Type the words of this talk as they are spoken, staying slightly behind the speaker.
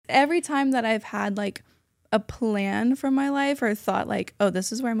Every time that I've had like a plan for my life or thought like, oh,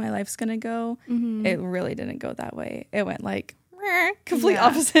 this is where my life's gonna go, it really didn't go that way. It went like complete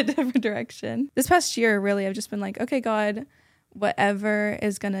opposite, different direction. This past year, really, I've just been like, okay, God, whatever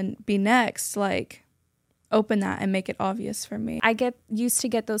is gonna be next, like open that and make it obvious for me. I used to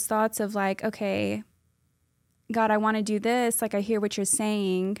get those thoughts of like, okay, God, I want to do this. Like, I hear what you're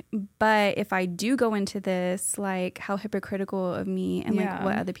saying, but if I do go into this, like, how hypocritical of me and like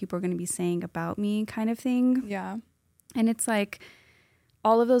what other people are going to be saying about me kind of thing. Yeah. And it's like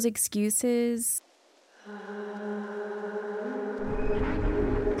all of those excuses.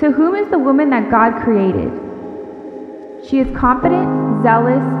 To whom is the woman that God created? She is confident,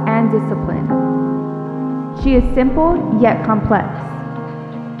 zealous, and disciplined. She is simple yet complex.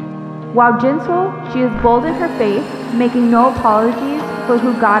 While gentle, she is bold in her faith, making no apologies for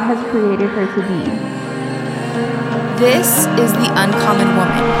who God has created her to be. This is the Uncommon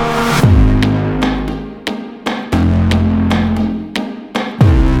Woman.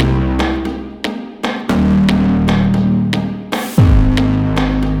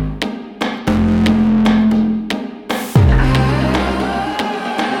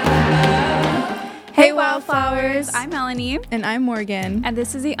 Hey, Wildflowers! I'm Melanie. And I'm Morgan. And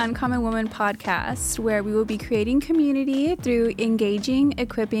this is the Uncommon Woman podcast, where we will be creating community through engaging,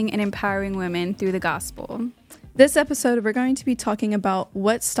 equipping, and empowering women through the gospel. This episode, we're going to be talking about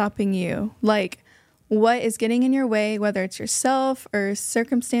what's stopping you. Like, what is getting in your way, whether it's yourself or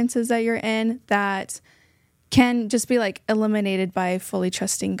circumstances that you're in that can just be like eliminated by fully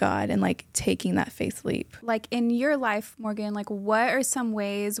trusting God and like taking that faith leap. Like in your life, Morgan, like what are some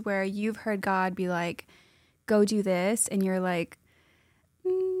ways where you've heard God be like, go do this, and you're like,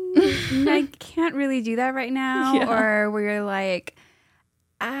 I can't really do that right now. Yeah. Or where you're like,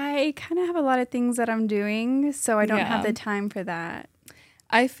 I kind of have a lot of things that I'm doing, so I don't have the time for that.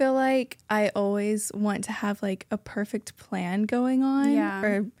 I feel like I always want to have like a perfect plan going on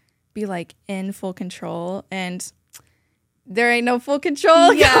or be like in full control, and there ain't no full control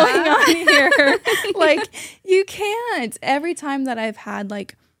going on here. Like you can't. Every time that I've had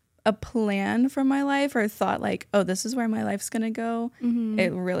like a plan for my life or thought like, oh, this is where my life's gonna go,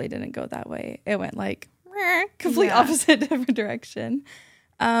 it really didn't go that way. It went like complete opposite, different direction.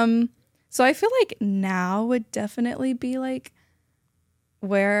 So I feel like now would definitely be like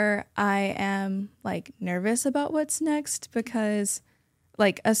where I am like nervous about what's next, because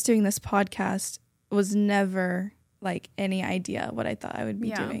like us doing this podcast was never like any idea what I thought I would be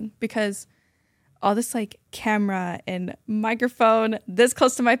doing, because all this like camera and microphone this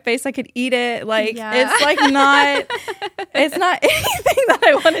close to my face, I could eat it. Like it's like it's not anything that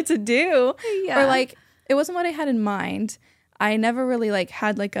I wanted to do, or like it wasn't what I had in mind. I never really like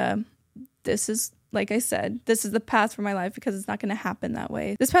had like this is, like I said, this is the path for my life, because it's not going to happen that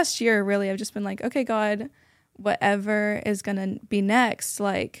way. This past year, really, I've just been like, okay, God, whatever is going to be next,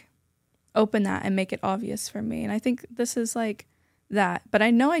 like open that and make it obvious for me. And I think this is like that. But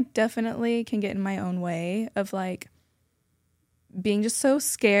I know I definitely can get in my own way of like being just so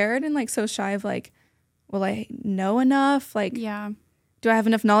scared and like so shy of like, will I know enough? Like, do I have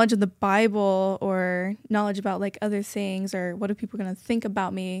enough knowledge of the Bible or knowledge about like other things? Or what are people going to think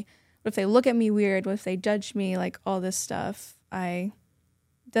about me? What if they look at me weird? What if they judge me? Like all this stuff. I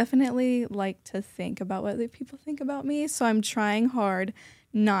definitely like to think about what other people think about me. So I'm trying hard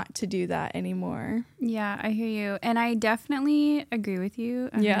not to do that anymore. Yeah, I hear you. And I definitely agree with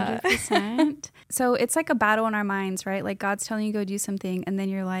you 100%. So it's like a battle in our minds, right? Like God's telling you go do something, and then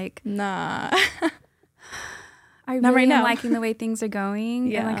you're like, nah. I really am liking the way things are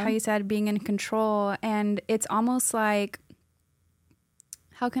going. And like how you said, being in control. And it's almost like,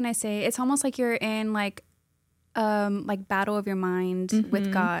 how can I say? It's almost like you're in like battle of your mind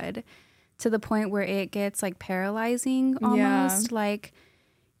with God, to the point where it gets like paralyzing almost. Like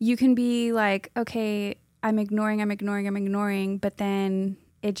you can be like, okay, I'm ignoring, but then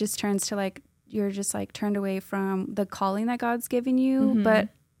it just turns to like, you're just like turned away from the calling that God's given you. But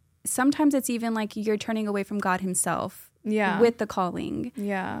sometimes it's even like you're turning away from God himself with the calling.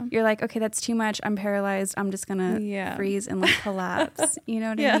 You're like, okay, that's too much. I'm paralyzed. I'm just gonna freeze and like collapse. You know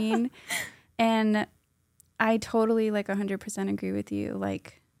what I mean? And I totally like 100% agree with you.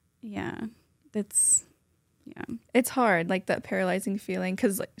 Like, it's hard, like that paralyzing feeling,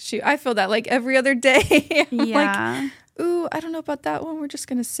 because like shoot, I feel that like every other day. Like, ooh, I don't know about that one. We're just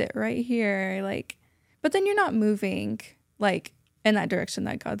gonna sit right here, like, but then you're not moving like in that direction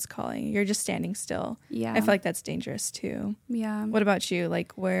that God's calling. You're just standing still. I feel like that's dangerous too. What about you?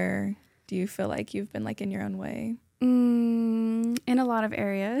 Like, where do you feel like you've been like in your own way? In a lot of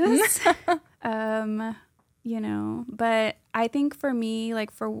areas. You know, but I think for me,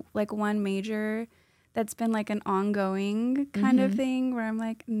 like for like one major that's been like an ongoing kind of thing where I'm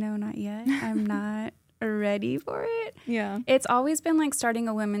like, no, not yet. I'm not ready for it. Yeah. It's always been like starting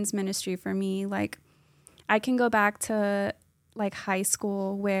a women's ministry for me. Like I can go back to like high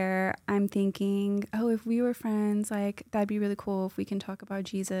school where I'm thinking, oh, if we were friends, like that'd be really cool if we can talk about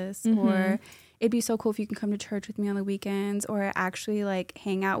Jesus, or it'd be so cool if you can come to church with me on the weekends, or actually like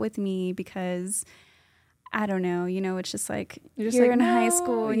hang out with me because I don't know, you know, it's just like you're like, in high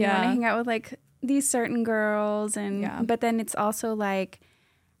school and you want to hang out with like these certain girls, and but then it's also like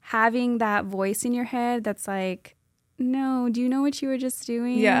having that voice in your head that's like, no, do you know what you were just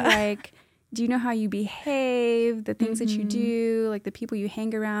doing? Yeah. Like, do you know how you behave, the things that you do, like the people you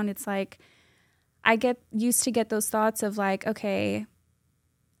hang around? It's like, I used to get those thoughts of like, okay,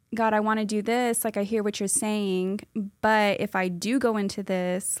 God, I want to do this. Like, I hear what you're saying, but if I do go into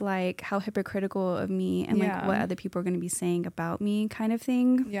this, like how hypocritical of me and like what other people are going to be saying about me kind of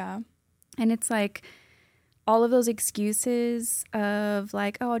thing. Yeah. And it's like all of those excuses of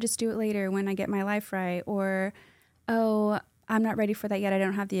like, oh, I'll just do it later when I get my life right. Or, oh, I'm not ready for that yet. I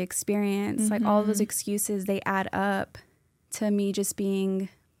don't have the experience. Like all of those excuses, they add up to me just being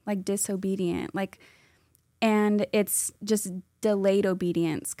like disobedient. Like, and it's just delayed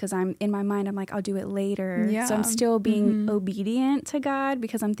obedience because I'm in my mind, I'm like, I'll do it later. Yeah. So I'm still being obedient to God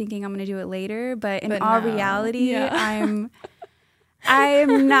because I'm thinking I'm going to do it later. But in all reality, I'm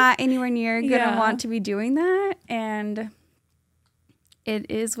not anywhere near going to want to be doing that. And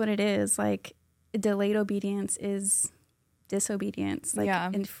it is what it is. Like delayed obedience is disobedience.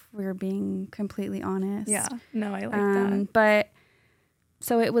 Like, if we're being completely honest. Yeah. No, I like that. But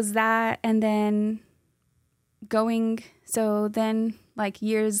so it was that, and then then like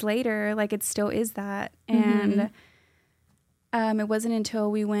years later, like it still is that. And it wasn't until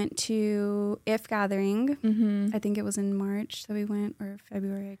we went to If Gathering, I think it was in March that we went, or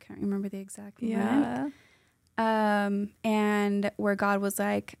February, I can't remember the exact month. And where God was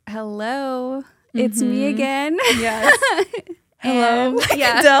like, hello, it's me again. Yes. Hello. Like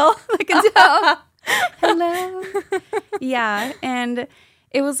Adele. Like Adele. Hello. Yeah. And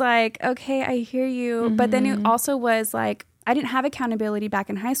it was like, okay, I hear you. But then it also was like, I didn't have accountability back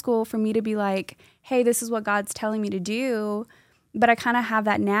in high school for me to be like, hey, this is what God's telling me to do. But I kind of have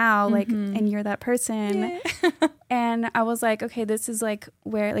that now, like, and you're that person. And I was like, okay, this is like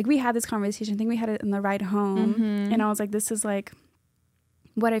where, like, we had this conversation. I think we had it on the ride home. And I was like, this is like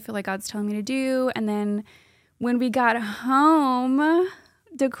what I feel like God's telling me to do. And then when we got home,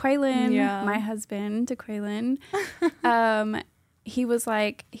 DeQuaylen, my husband, DeQuaylen, he was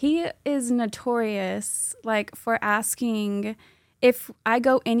like, he is notorious, like, for asking if I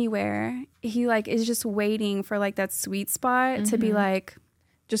go anywhere, he, like, is just waiting for, like, that sweet spot to be like,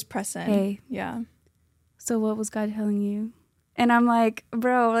 just press in. Hey. Yeah. So what was God telling you? And I'm like,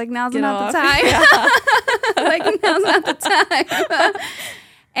 bro, like, now's Get not off. the time. Like, now's not the time.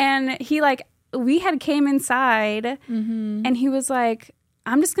 And he, like, we had came inside and he was like,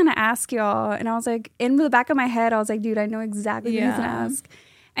 I'm just going to ask y'all. And I was like, in the back of my head, I was like, dude, I know exactly what he's going to ask.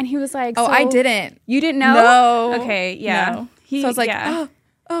 And he was like, oh, so I didn't. You didn't know? No. Okay, yeah. No. So I was like,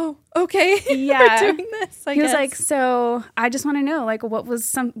 oh, okay. Yeah. We're doing this, I guess. was like, so I just want to know, like, what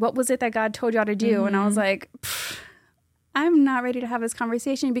was it that God told y'all to do? And I was like, I'm not ready to have this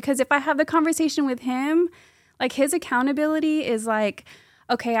conversation, because if I have the conversation with him, like, his accountability is like,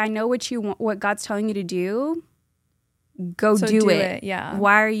 okay, I know what you want, what God's telling you to do. Go so do it. Yeah.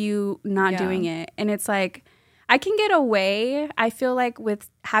 Why are you not doing it? And it's like, I can get away, I feel like, with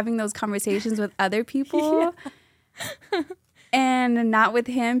having those conversations with other people and not with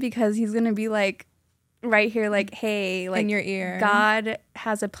him, because he's going to be like right here, like, hey, like, in your ear, God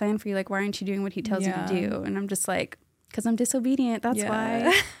has a plan for you. Like, why aren't you doing what he tells you to do? And I'm just like, because I'm disobedient. That's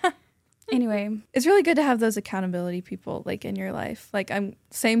why. Anyway, it's really good to have those accountability people, like, in your life. Like, I'm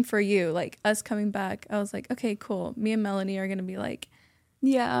same for you. Like, us coming back, I was like, okay, cool. Me and Melanie are going to be like,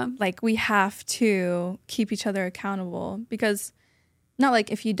 like, we have to keep each other accountable, because not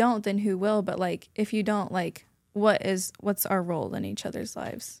like if you don't, then who will? But like, if you don't, like, what's our role in each other's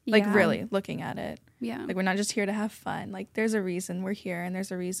lives? Like, really looking at it. Yeah. Like, we're not just here to have fun. Like, there's a reason we're here, and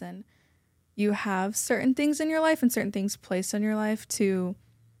there's a reason you have certain things in your life and certain things placed in your life to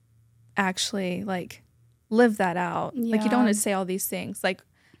actually, like, live that out. Like, you don't want to say all these things, like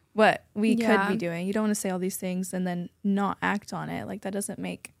what we could be doing. You don't want to say all these things and then not act on it. Like, that doesn't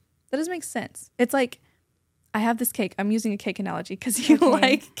make sense. It's like, I have this cake. I'm using a cake analogy because you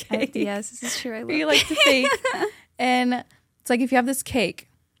like cake. Yes, this is true. I love you like to bake. And it's like, if you have this cake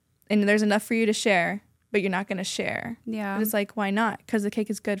and there's enough for you to share, but you're not going to share. Yeah. But it's like, why not? Because the cake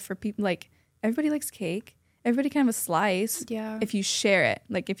is good for people. Like, everybody likes cake. everybody can have a slice. Yeah. If you share it,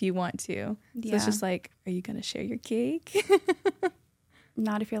 like if you want to. Yeah. So it's just like, are you gonna share your cake?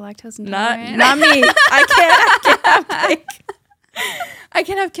 Not if you're lactose intolerant. Not me. I can't have cake. I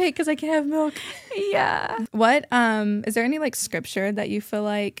can't have cake because I can't have milk. Yeah. What is there any like scripture that you feel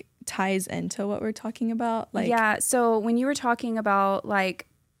like ties into what we're talking about? Like, yeah. So when you were talking about like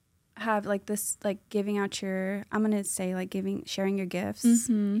have like this like giving out your, I'm gonna say like sharing your gifts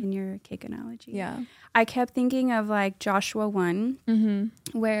in your cake analogy. Yeah. I kept thinking of like Joshua 1,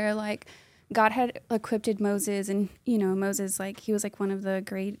 where like God had equipped Moses, and you know Moses, like he was like one of the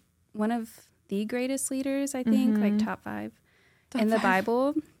greatest leaders, I think, like top 5 in the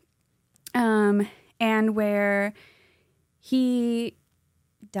Bible, and where he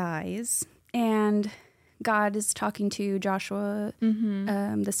dies and God is talking to Joshua,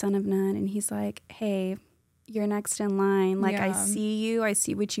 the son of Nun, and he's like, hey, you're next in line. Like, I see you. I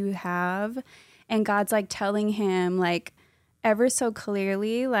see what you have. And God's like telling him like ever so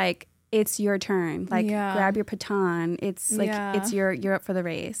clearly, like, it's your turn. Like, grab your baton. It's like, you're up for the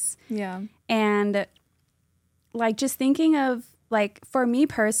race. Yeah. And like, just thinking of like, for me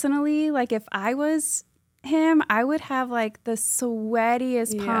personally, like if I was him, I would have like the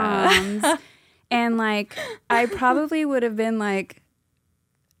sweatiest palms. And like, I probably would have been like,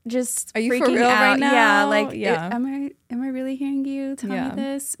 just are you freaking for real out right now? Yeah, like, am I really hearing you tell me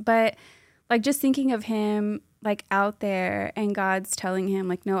this? But like, just thinking of him like out there, and God's telling him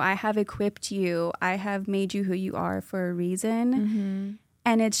like, no, I have equipped you. I have made you who you are for a reason.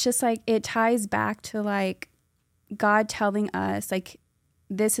 And it's just like, it ties back to like God telling us like,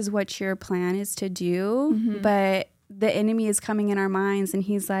 this is what your plan is to do, but the enemy is coming in our minds, and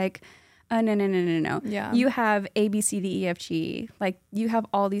he's like, no. Yeah. You have A, B, C, D, E, F, G. Like, you have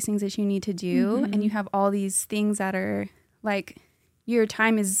all these things that you need to do, and you have all these things that are like, your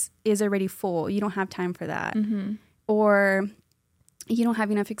time is already full. You don't have time for that. Or you don't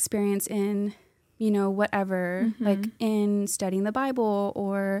have enough experience in, you know, whatever, like in studying the Bible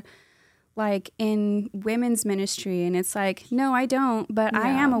or like in women's ministry. And it's like, no, I don't, but I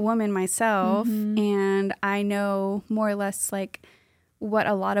am a woman myself, and I know more or less like what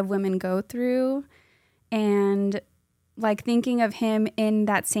a lot of women go through. And like, thinking of him in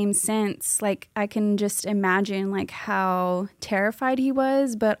that same sense, like I can just imagine like how terrified he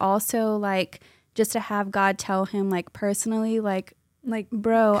was, but also like just to have God tell him like personally, like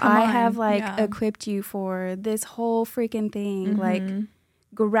bro, I have like equipped you for this whole freaking thing. Like,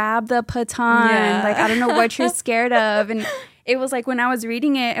 grab the baton. Like, I don't know what you're scared of. And it was like, when I was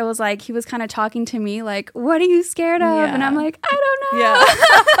reading it, it was like he was kind of talking to me like, what are you scared of? And I'm like, I don't know.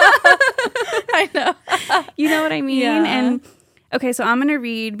 I know. You know what I mean? And okay, so I'm going to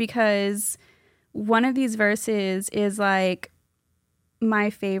read, because one of these verses is like my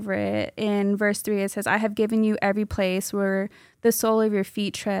favorite. In verse 3, it says, I have given you every place where the sole of your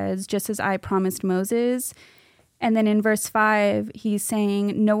feet treads, just as I promised Moses. And then in verse 5, he's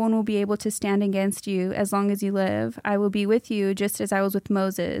saying, no one will be able to stand against you as long as you live. I will be with you just as I was with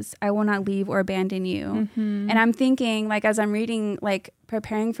Moses. I will not leave or abandon you. And I'm thinking, like, as I'm reading, like,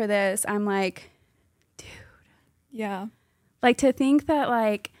 preparing for this, I'm like, dude. Yeah. Like, to think that,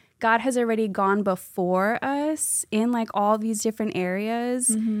 like, God has already gone before us in, like, all these different areas.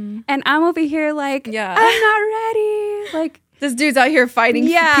 And I'm over here, like, I'm not ready. Like, this dude's out here fighting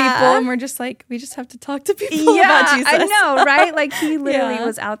people, and we're just like, we just have to talk to people about Jesus. I know, right? Like, he literally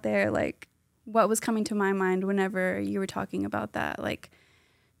was out there. Like, what was coming to my mind whenever you were talking about that? Like,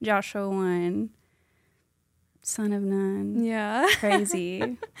 Joshua 1, son of Nun. Yeah.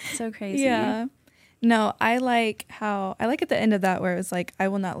 Crazy. So crazy. Yeah. No, I like at the end of that where it was like, I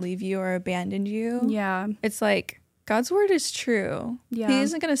will not leave you or abandon you. Yeah. It's like, God's word is true. Yeah. He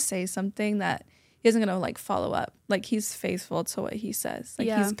isn't going to say something that he isn't going to like follow up. Like, he's faithful to what he says. Like,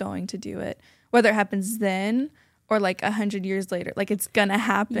 he's going to do it. Whether it happens then or like 100 years later, like, it's going to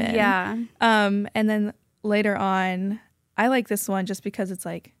happen. Yeah. And then later on, I like this one just because it's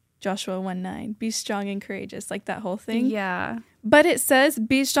like Joshua 1:9, be strong and courageous, like that whole thing. Yeah. But it says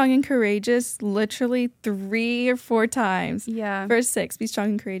be strong and courageous literally 3 or 4 times. Yeah. Verse 6, be strong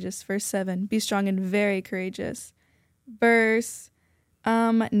and courageous. Verse 7, be strong and very courageous. Verse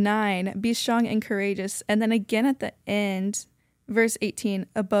 9, be strong and courageous. And then again at the end, verse 18,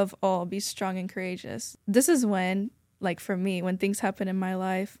 above all, be strong and courageous. This is when, like, for me, when things happen in my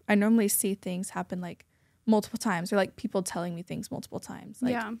life, I normally see things happen like multiple times, or like people telling me things multiple times.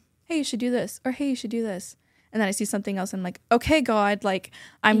 Like, hey, you should do this, or hey, you should do this. And then I see something else and I'm like, okay, God, like,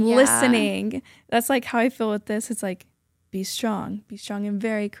 I'm listening. That's like how I feel with this. It's like, be strong and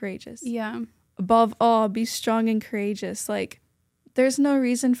very courageous. Yeah. Above all, be strong and courageous. Like, there's no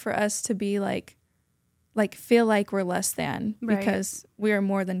reason for us to be like like feel like we're less than, because we are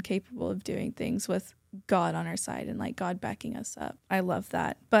more than capable of doing things with God on our side and like God backing us up. I love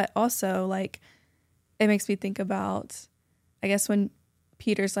that. But also like it makes me think about, I guess, when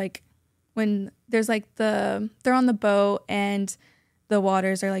Peter's like, when there's like they're on the boat and the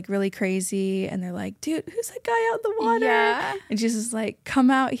waters are like really crazy and they're like, dude, who's that guy out in the water? Yeah. And Jesus is like,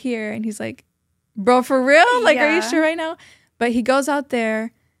 come out here. And he's like, bro, for real? Like, are you sure right now? But he goes out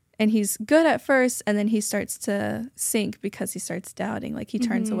there and he's good at first, and then he starts to sink because he starts doubting. Like he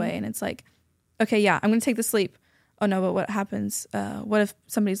turns away, and it's like, okay, yeah, I'm going to take this leap. Oh no, but what happens? What if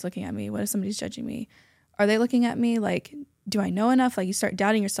somebody's looking at me? What if somebody's judging me? Are they looking at me? Like, do I know enough? Like you start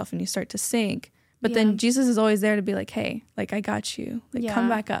doubting yourself and you start to sink. But then Jesus is always there to be like, hey, like I got you. Like come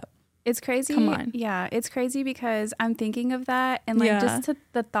back up. It's crazy. Come on. Yeah, it's crazy because I'm thinking of that, and like just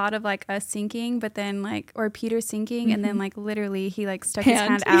the thought of like us sinking, but then like, or Peter sinking, and then like literally he like stuck his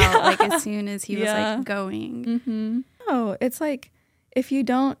hand out like as soon as he was like going. Oh, it's like if you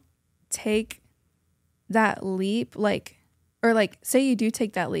don't take that leap, like, or like say you do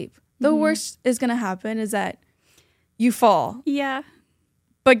take that leap, the worst is gonna happen is that you fall. Yeah.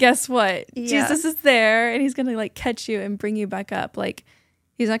 But guess what? Jesus is there, and he's gonna like catch you and bring you back up. Like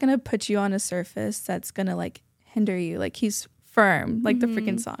he's not going to put you on a surface that's going to like hinder you. Like he's firm, like the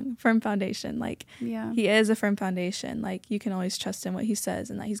freaking song, firm foundation. Like he is a firm foundation. Like you can always trust in what he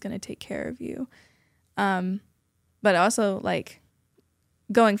says and that he's going to take care of you. But also like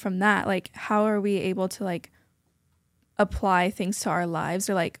going from that, like how are we able to like apply things to our lives,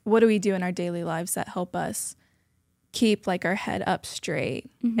 or like what do we do in our daily lives that help us keep like our head up straight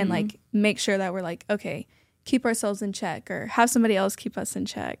and like make sure that we're like, okay, keep ourselves in check, or have somebody else keep us in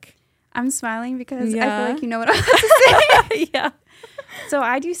check. I'm smiling because I feel like you know what I'm about to say. Yeah. So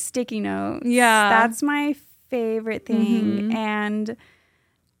I do sticky notes. Yeah. That's my favorite thing. And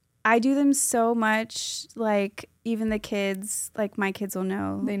I do them so much, like even the kids, like my kids will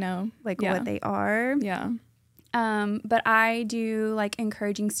know. They know. Like what they are. Yeah. But I do like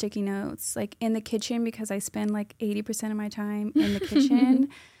encouraging sticky notes like in the kitchen, because I spend like 80% of my time in the kitchen.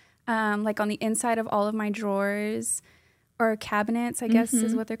 Like on the inside of all of my drawers or cabinets, I guess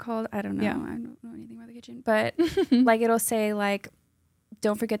is what they're called. I don't know. Yeah. I don't know anything about the kitchen. But like it'll say like,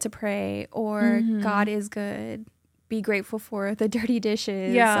 don't forget to pray, or God is good. Be grateful for the dirty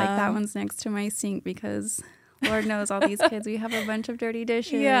dishes. Yeah. Like that one's next to my sink because Lord knows all these kids, we have a bunch of dirty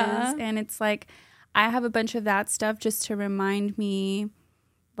dishes. Yeah. And it's like, I have a bunch of that stuff just to remind me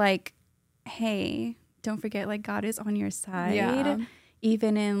like, hey, don't forget like God is on your side. Yeah.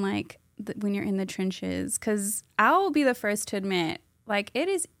 Even in like when you're in the trenches, because I'll be the first to admit, like it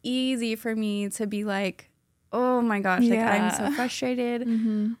is easy for me to be like, oh my gosh, like I'm so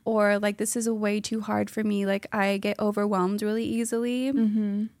frustrated, or like this is way too hard for me. Like I get overwhelmed really easily,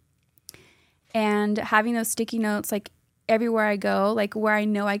 and having those sticky notes like everywhere I go, like where I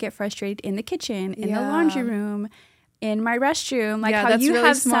know I get frustrated, in the kitchen, in the laundry room, in my restroom, like how you really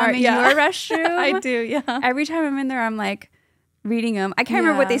have smart. Some in your restroom. I do, yeah. Every time I'm in there, I'm like reading them. I can't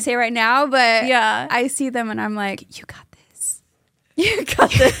remember what they say right now, but I see them and I'm like, you got this. You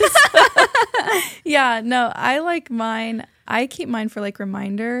got this. Yeah, no, I like mine. I keep mine for like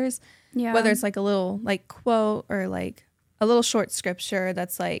reminders. Yeah. Whether it's like a little like quote or like a little short scripture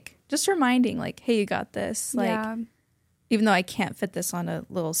that's like just reminding like, hey, you got this. Like even though I can't fit this on a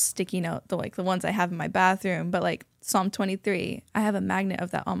little sticky note, the ones I have in my bathroom, but like Psalm 23, I have a magnet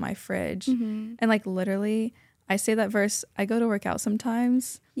of that on my fridge. And like literally I say that verse. I go to work out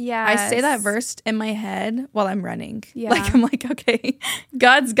sometimes. Yeah. I say that verse in my head while I'm running. Yeah. Like I'm like, okay,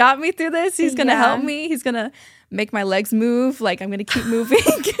 God's got me through this. He's going to help me. He's going to make my legs move. Like I'm going to keep moving.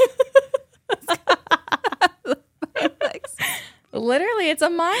 Literally, it's a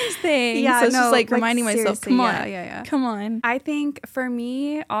mind thing. Yeah, so it's just like reminding myself, come on. Come on. I think for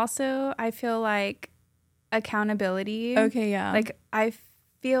me also, I feel like accountability. Okay, yeah. Like I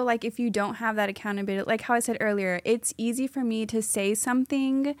feel like if you don't have that accountability, like how I said earlier, it's easy for me to say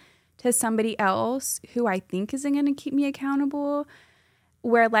something to somebody else who I think isn't going to keep me accountable,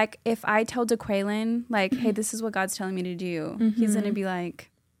 where like if I tell DeQuaylen like, hey, this is what God's telling me to do, he's going to be like,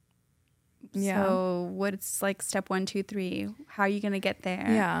 so what's like step 1, 2, 3, how are you going to get there?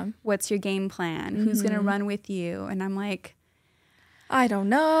 Yeah. What's your game plan? Who's going to run with you? And I'm like, I don't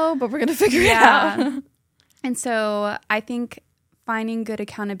know, but we're going to figure it out. And so I think finding good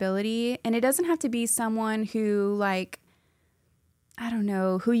accountability, and it doesn't have to be someone who like, I don't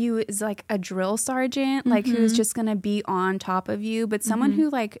know, who you is like a drill sergeant, like who's just gonna be on top of you, but someone who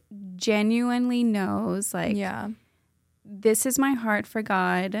like genuinely knows like, this is my heart for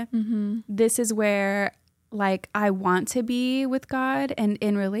God. This is where like I want to be with God and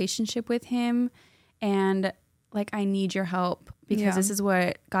in relationship with him. and like, I need your help because this is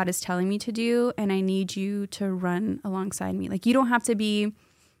what God is telling me to do, and I need you to run alongside me. Like, you don't have to be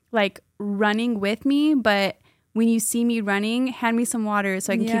like running with me, but when you see me running, hand me some water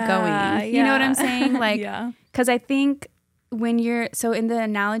so I can keep going. You know what I'm saying? Like, because I think when you're, so in the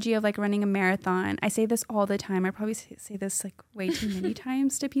analogy of like running a marathon, I say this all the time. I probably say this like way too many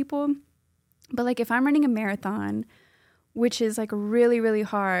times to people. But like, if I'm running a marathon, which is like really, really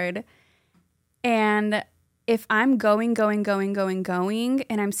hard, and if I'm going,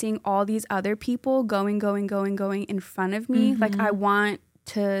 and I'm seeing all these other people going in front of me, like, I want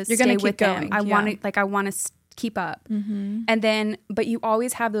to stay with them. I want to keep up. And then, but you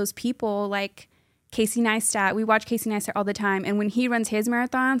always have those people like Casey Neistat. We watch Casey Neistat all the time, and when he runs his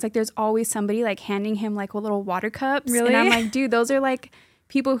marathons, like, there's always somebody like handing him like little water cups. Really? And I'm like, dude, those are like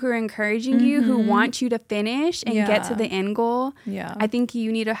people who are encouraging you, who want you to finish and get to the end goal. I think you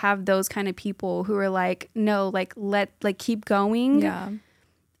need to have those kind of people who are like, no, like, keep going.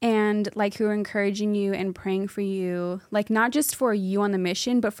 And like, who are encouraging you and praying for you, like, not just for you on the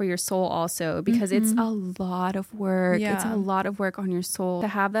mission, but for your soul also, because it's a lot of work. It's a lot of work on your soul. To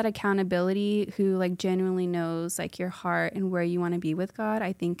have that accountability, who like genuinely knows like your heart and where you want to be with God,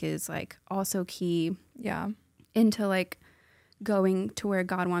 I think is like also key. Into like going to where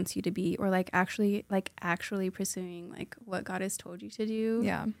God wants you to be, or like actually pursuing like what God has told you to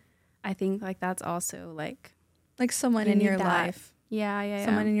do. I think like that's also like someone in your life.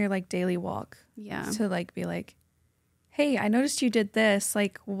 Someone in your like daily walk. To like be like, hey, I noticed you did this.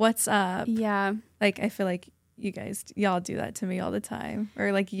 Like, what's up? Like, I feel like y'all do that to me all the time.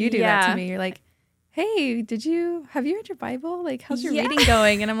 Or like, you do that to me. You're like, hey, have you read your Bible? Like, how's your reading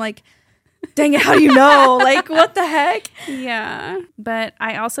going? And I'm like, dang it, how do you know? Like, what the heck? But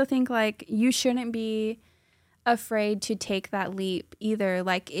I also think like, you shouldn't be afraid to take that leap either.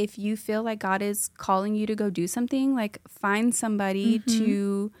 Like, if you feel like God is calling you to go do something, like, find somebody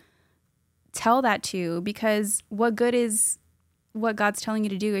to tell that to, because what good is what God's telling you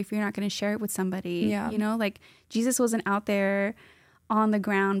to do if you're not going to share it with somebody? You know, like, Jesus wasn't out there on the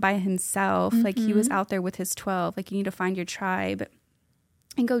ground by himself. Like, he was out there with his 12. Like, you need to find your tribe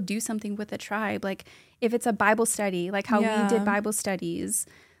and go do something with the tribe. Like, if it's a Bible study, like how we did Bible studies,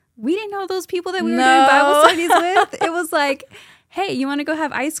 we didn't know those people that we were doing Bible studies with. It was like, hey, you want to go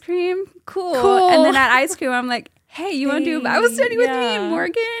have ice cream? Cool. And then at ice cream, I'm like, hey, you want to do a Bible study with me and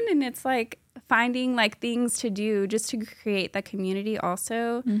Morgan? And it's like finding like things to do just to create that community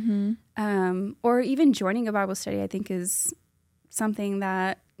also. Or even joining a Bible study, I think, is something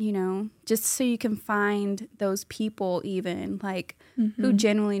that, you know, just so you can find those people even like who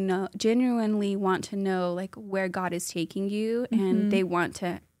genuinely want to know like where God is taking you, and they want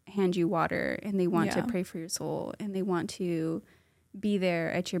to hand you water, and they want to pray for your soul, and they want to be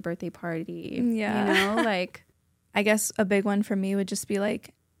there at your birthday party. You know, like, I guess a big one for me would just be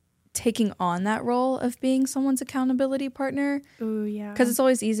like taking on that role of being someone's accountability partner. Because it's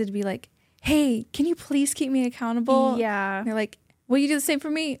always easy to be like, hey, can you please keep me accountable? And they're like, will you do the same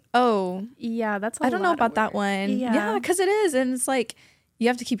for me? Oh, that's I don't know about that one. Because it is. And it's like, you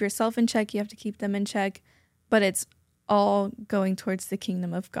have to keep yourself in check. You have to keep them in check. But it's all going towards the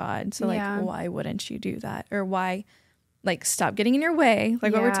kingdom of God. So like, why wouldn't you do that? Or why, like, stop getting in your way?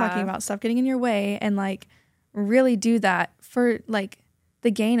 Like what we're talking about, stop getting in your way, and like really do that for like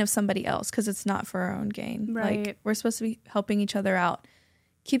the gain of somebody else, because it's not for our own gain. Like, we're supposed to be helping each other out,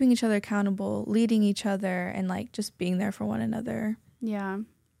 keeping each other accountable, leading each other, and like just being there for one another.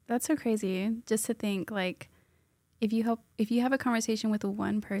 That's so crazy just to think, like, if you have a conversation with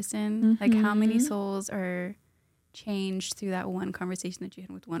one person, like, how many souls are changed through that one conversation that you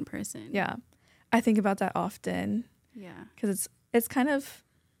had with one person? I think about that often. Because it's kind of,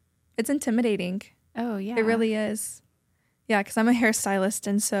 it's intimidating. It really is. Because I'm a hairstylist,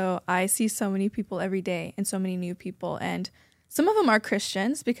 and so I see so many people every day, and so many new people, and some of them are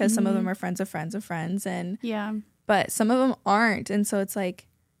Christians, because some of them are friends of friends of friends, and but some of them aren't, and so it's like,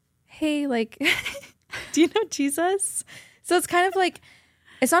 hey, like, do you know Jesus? So it's kind of like,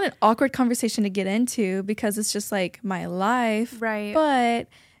 it's not an awkward conversation to get into, because it's just like my life, but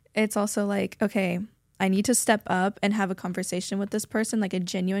it's also like, okay, I need to step up and have a conversation with this person, like a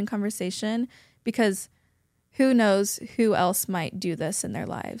genuine conversation, because who knows who else might do this in their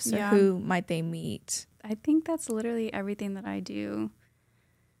lives, or who might they meet. I think that's literally everything that I do,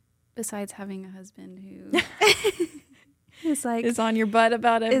 besides having a husband who is like, is on your butt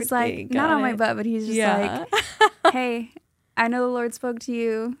about everything. It's like, not on my butt, but he's just like, hey, I know the Lord spoke to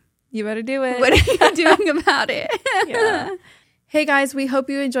you. You better do it. What are you doing about it? Hey guys, we hope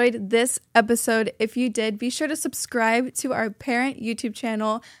you enjoyed this episode. If you did, be sure to subscribe to our parent YouTube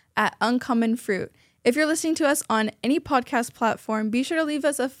channel at Uncommon Fruit. If you're listening to us on any podcast platform, be sure to leave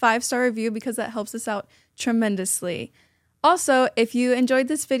us a 5-star review because that helps us out tremendously. Also, if you enjoyed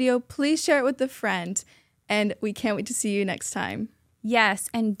this video, please share it with a friend, and we can't wait to see you next time.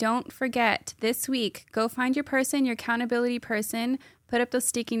 Yes, and don't forget, this week, go find your person, your accountability person, put up those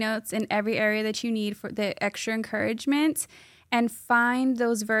sticky notes in every area that you need for the extra encouragement, and find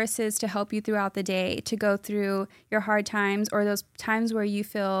those verses to help you throughout the day to go through your hard times or those times where you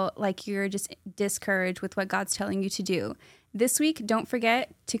feel like you're just discouraged with what God's telling you to do. This week, don't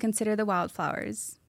forget to consider the wildflowers.